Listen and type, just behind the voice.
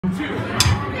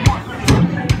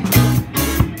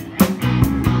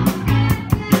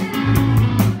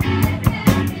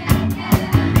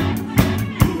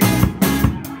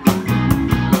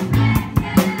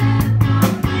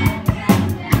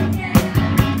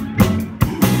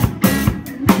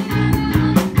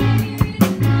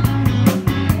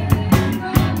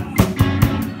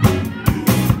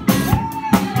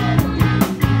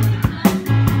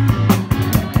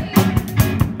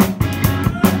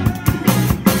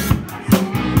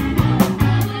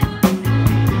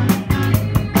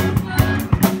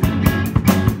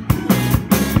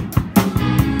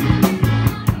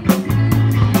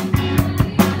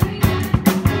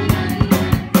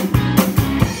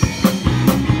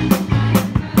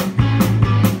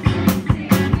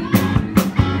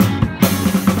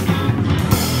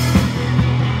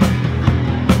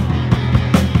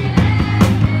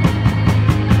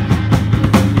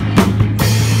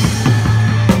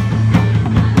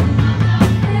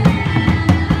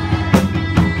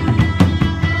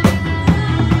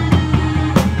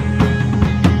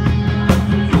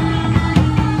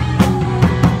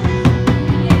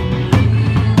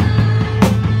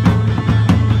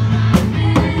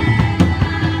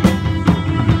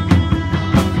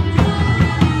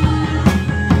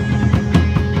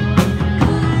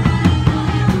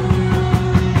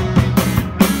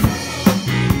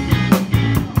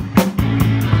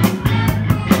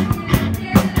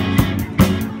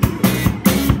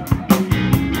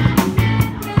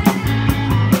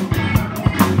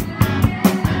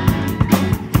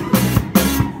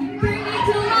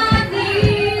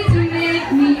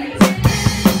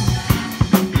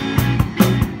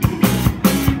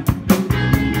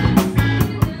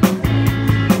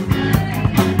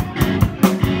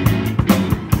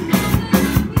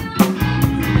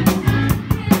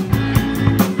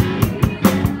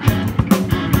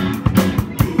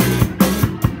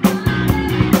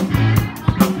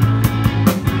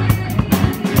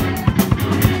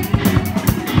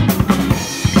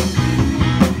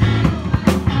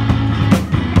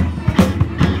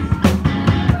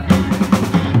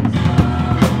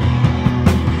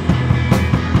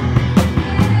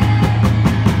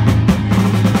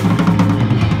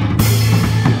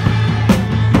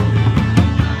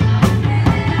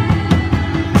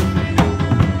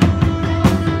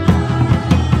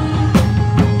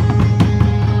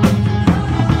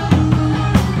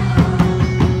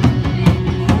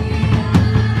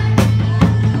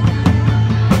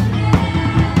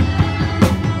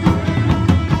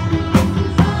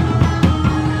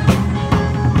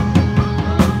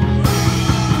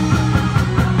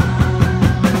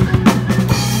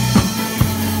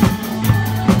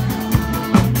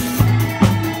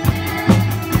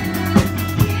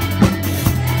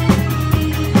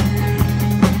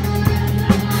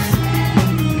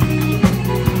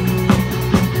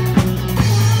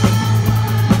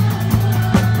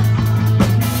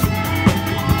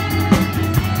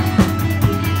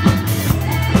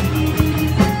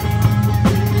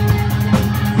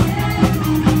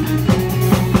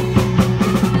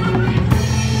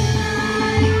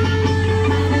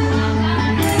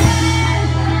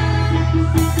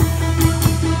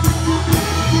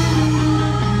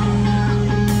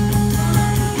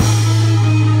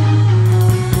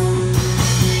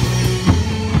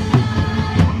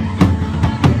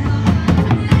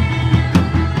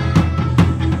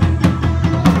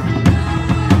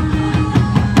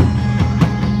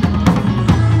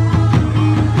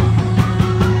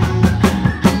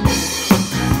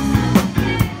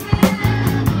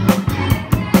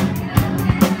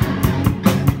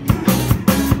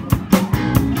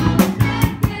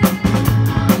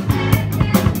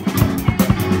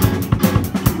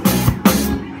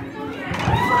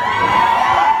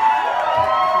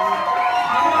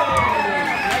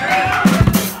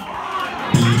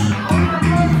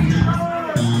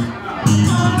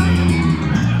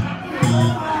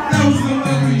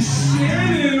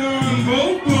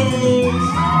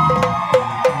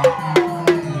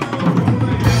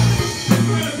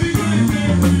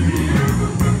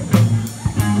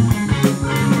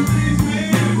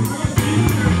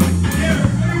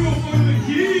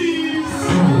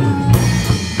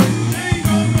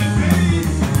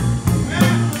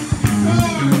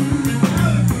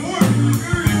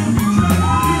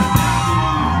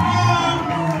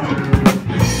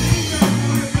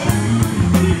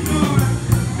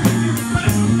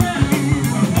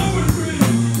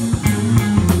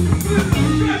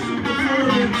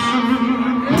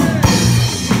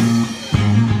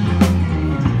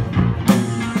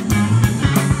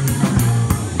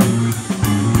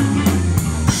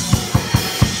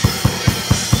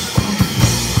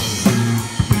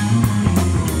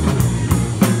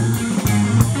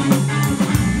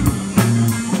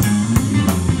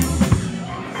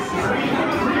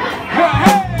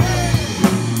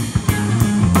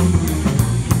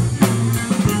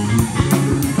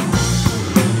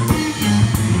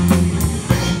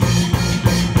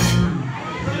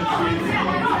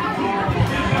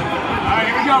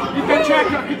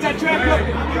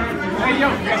yo,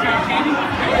 you guys got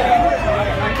candy?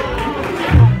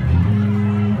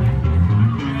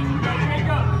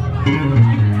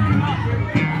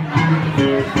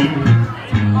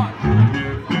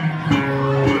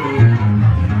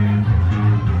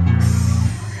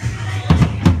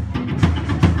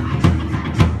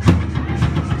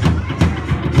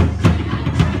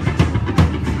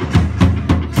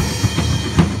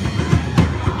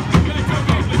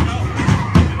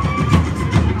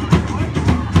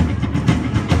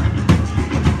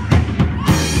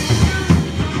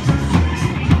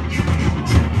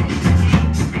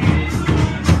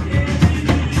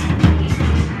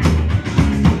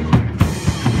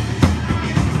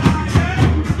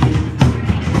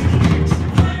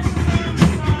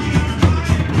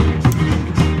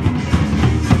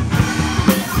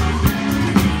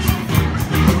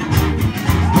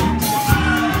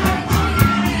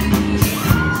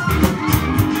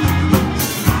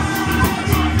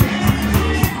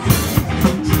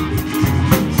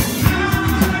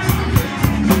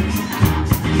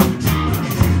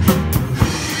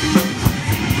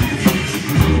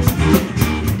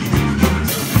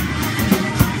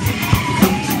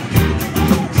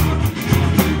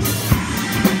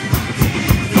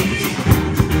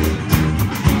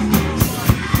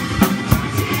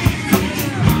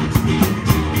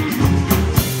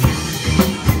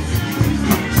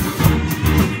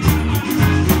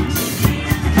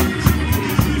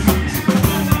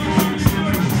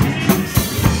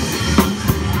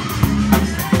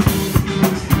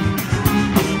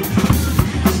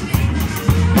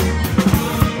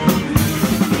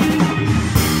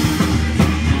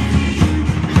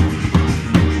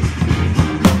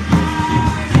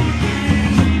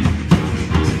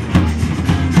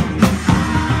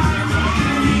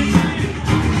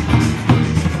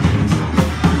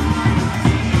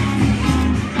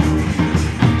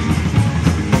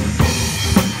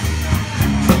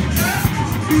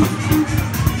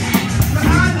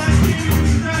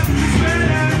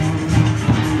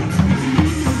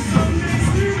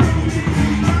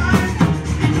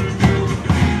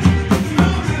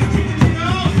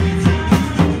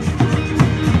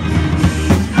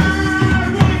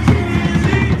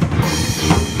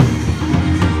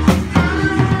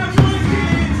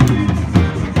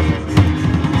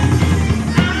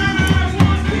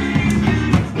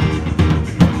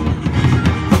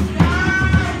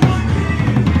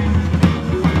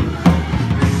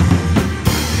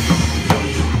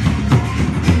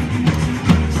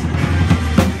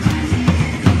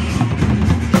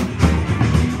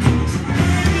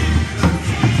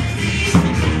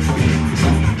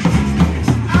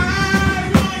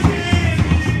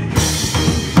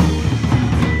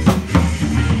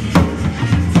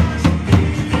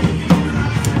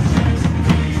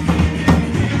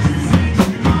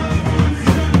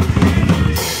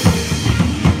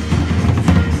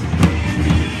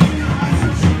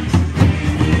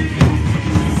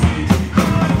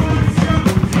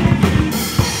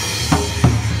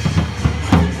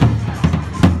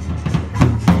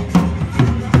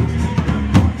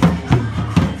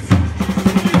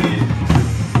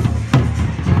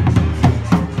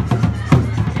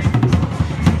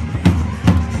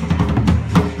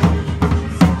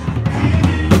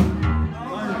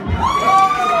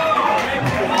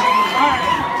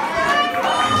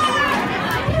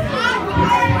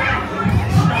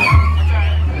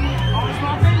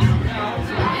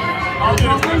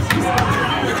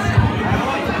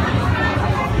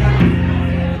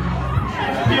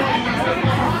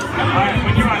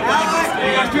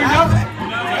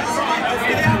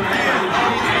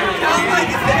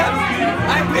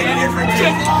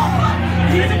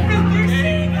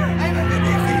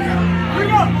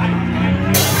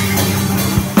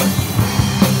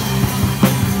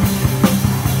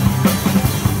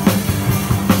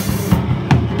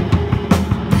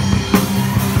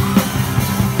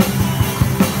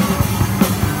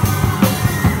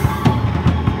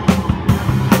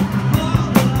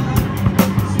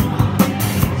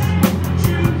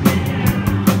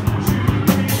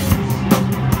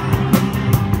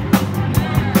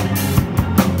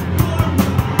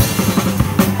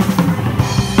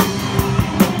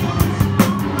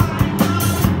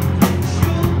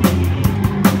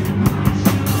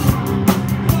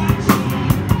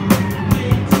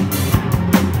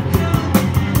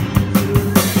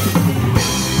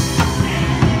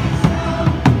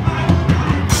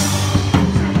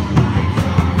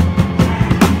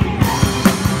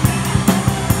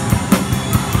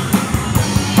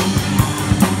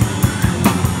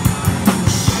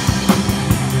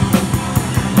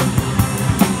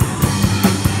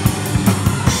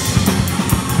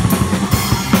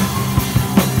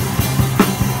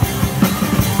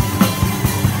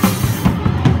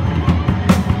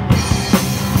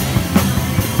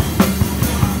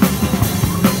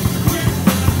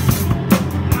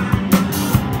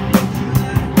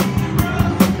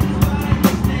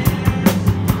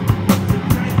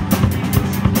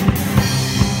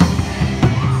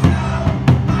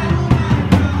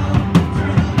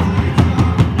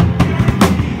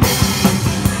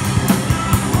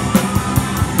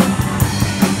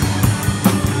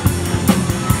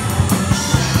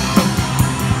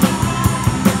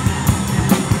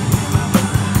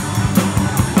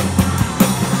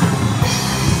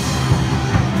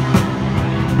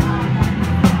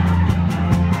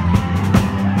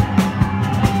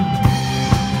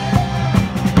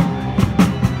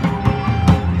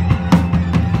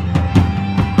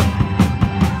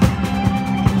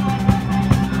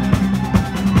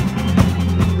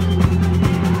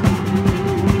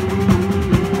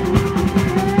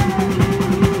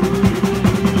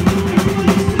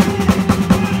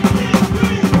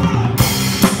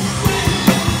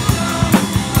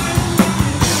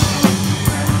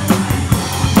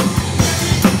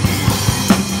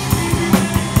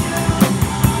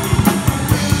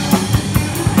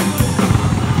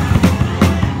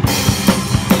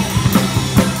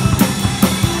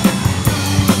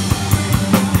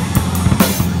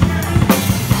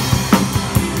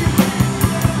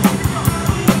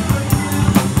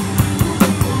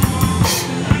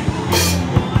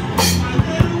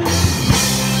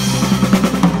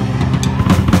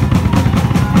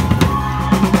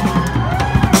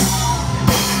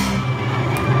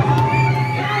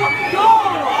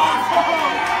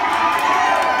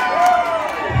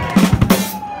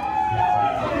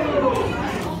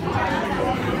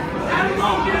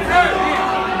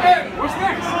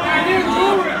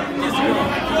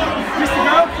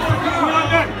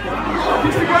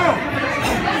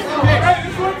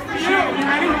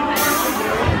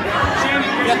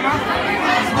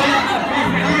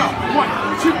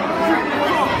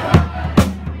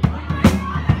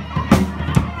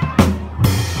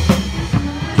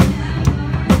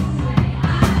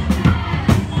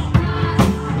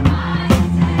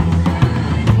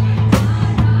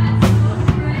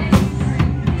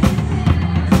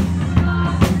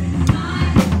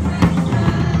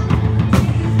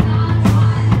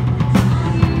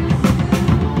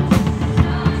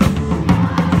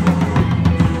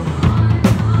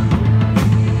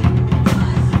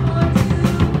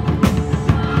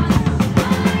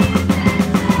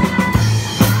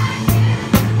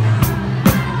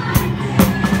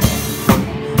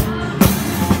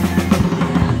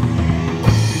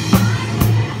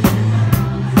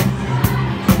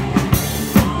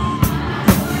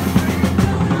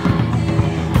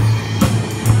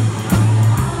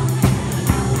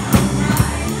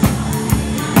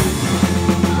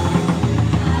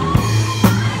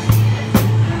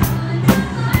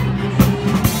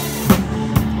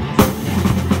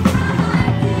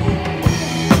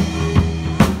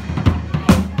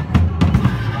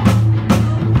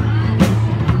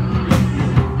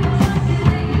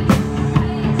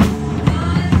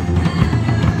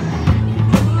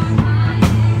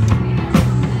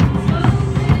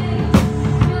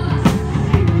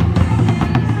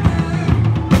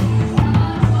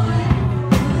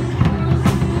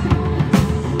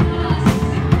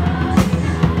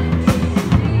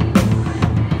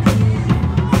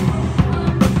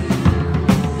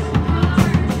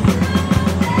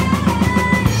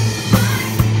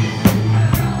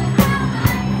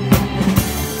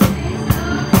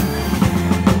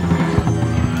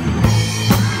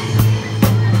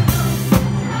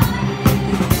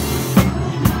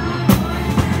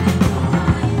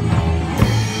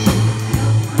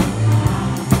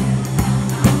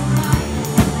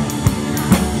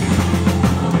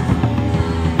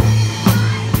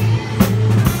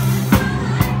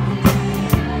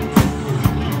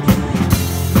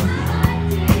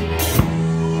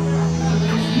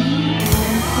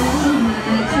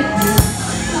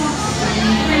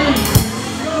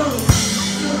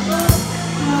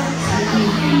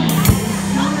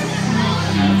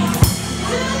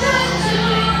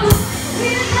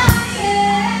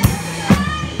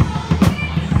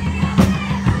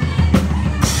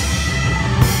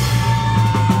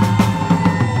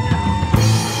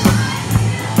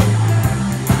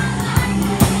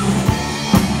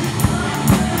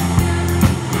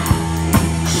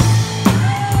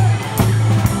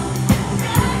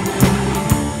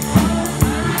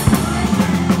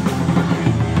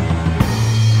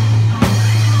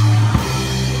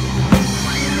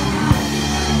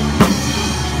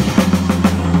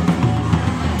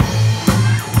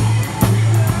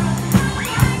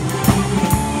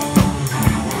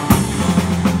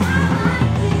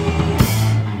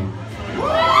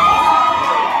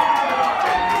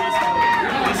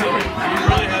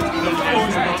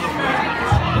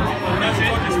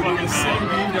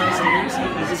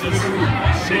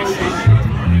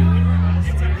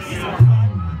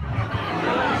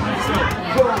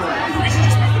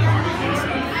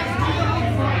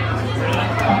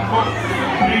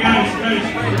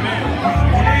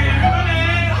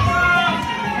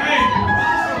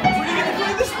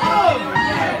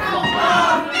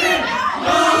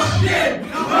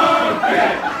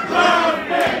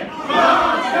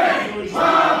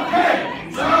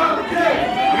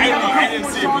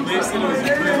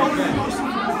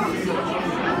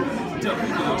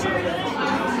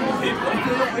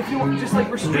 If you want just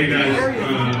like restrict the area,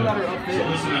 people that are up there. So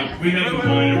listen up. We have a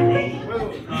minor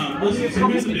problem. Listen, so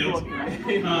here's the deal.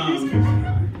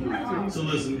 So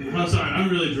listen, I'm sorry, I'm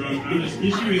really drunk. I'm just,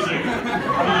 give me a second.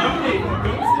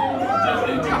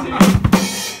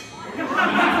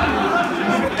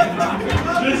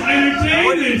 Just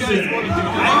entertain this shit.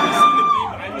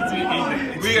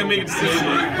 We gotta make a decision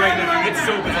right now. It's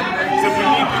so bad. So we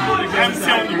need people to go. I'm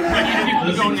telling you, we need people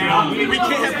to go now. We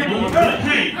can't have people.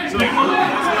 Hey, so everybody,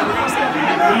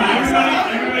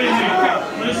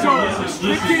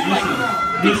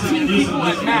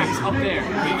 listen, max up there.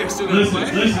 Listen.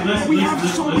 We have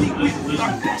so many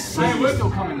our best players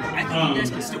still coming. I think you guys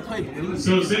can still play.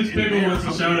 So since Pickle wants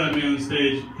to shout at me on the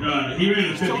stage, he ran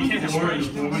a 54 in the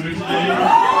 400 today. And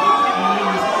it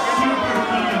was super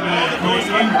fucking bad. Like,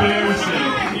 embarrassing.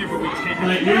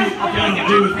 Like, you gotta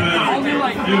do with that.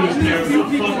 It was terrible.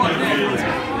 Fuck that kid.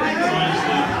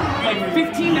 Honestly. Like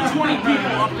 15 to 20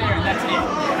 people up there, and that's it.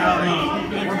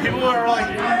 People are like,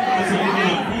 Okay,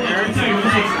 here we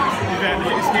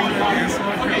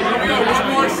go. One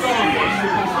more song.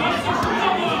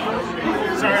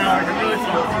 sorry, Alec, I'm really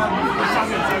sorry.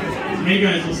 Hey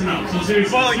guys, listen up. So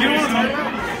seriously, Well, you know what I'm talking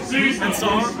about? Seriously, And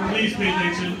song? please pay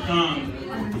attention.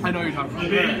 I know what you're talking about. The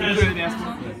band has...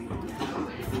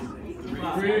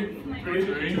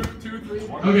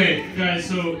 Okay, guys,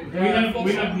 so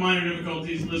we have minor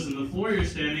difficulties. Listen, the floor you're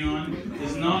standing on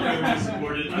is not overly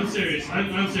supported. I'm serious.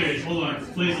 I'm serious. Hold on.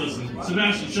 Please listen.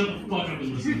 Sebastian, shut the fuck up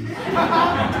and listen.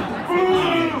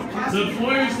 The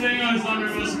floor you're standing on is not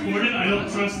very well supported. I don't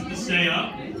trust it to stay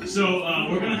up. So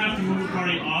we're going to have to move the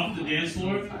party off the dance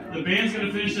floor. The band's going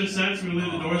to finish their sets. We're going to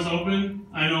leave the doors open.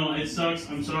 I know, it sucks.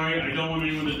 I'm sorry. I don't want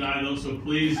anyone to die, though, so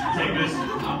please take this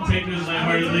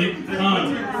lightheartedly.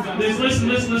 Listen.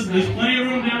 There's plenty of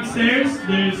room downstairs.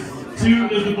 There's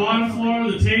the bottom floor,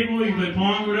 the table. You can play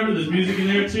Pong or whatever. There's music in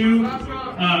there, too.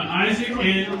 Isaac, and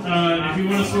if you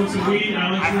want to smoke some weed,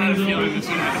 Alex room is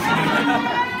open.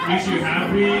 Make sure you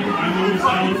have weed. I'm almost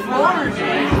out.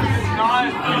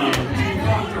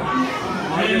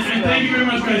 And thank you very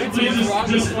much, guys. Please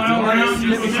just file around,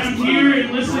 just come here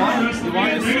and listen to the rest of the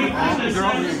band. They're going to finish their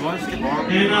sets.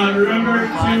 And remember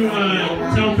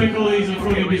to tell Pickle he's a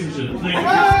fucking piece of shit. Thank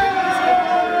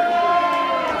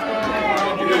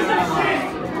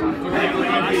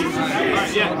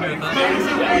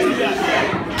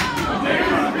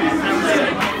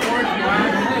you.